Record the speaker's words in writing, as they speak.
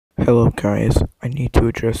Hello guys, I need to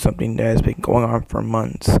address something that has been going on for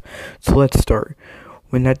months. So let's start.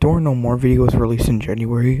 When that Door No More video was released in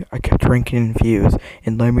January, I kept ranking in views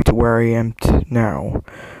and led me to where I am now.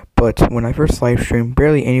 But when I first live streamed,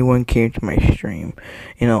 barely anyone came to my stream.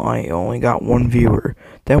 I only got one viewer.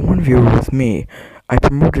 That one viewer was me. I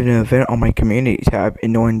promoted an event on my community tab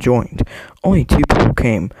and no one joined. Only 2 people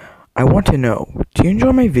came. I want to know, do you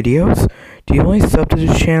enjoy my videos? Do you only sub to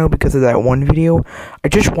this channel because of that one video? I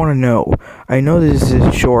just want to know. I know this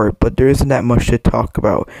is short, but there isn't that much to talk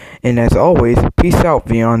about. And as always, peace out,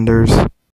 Beyonders.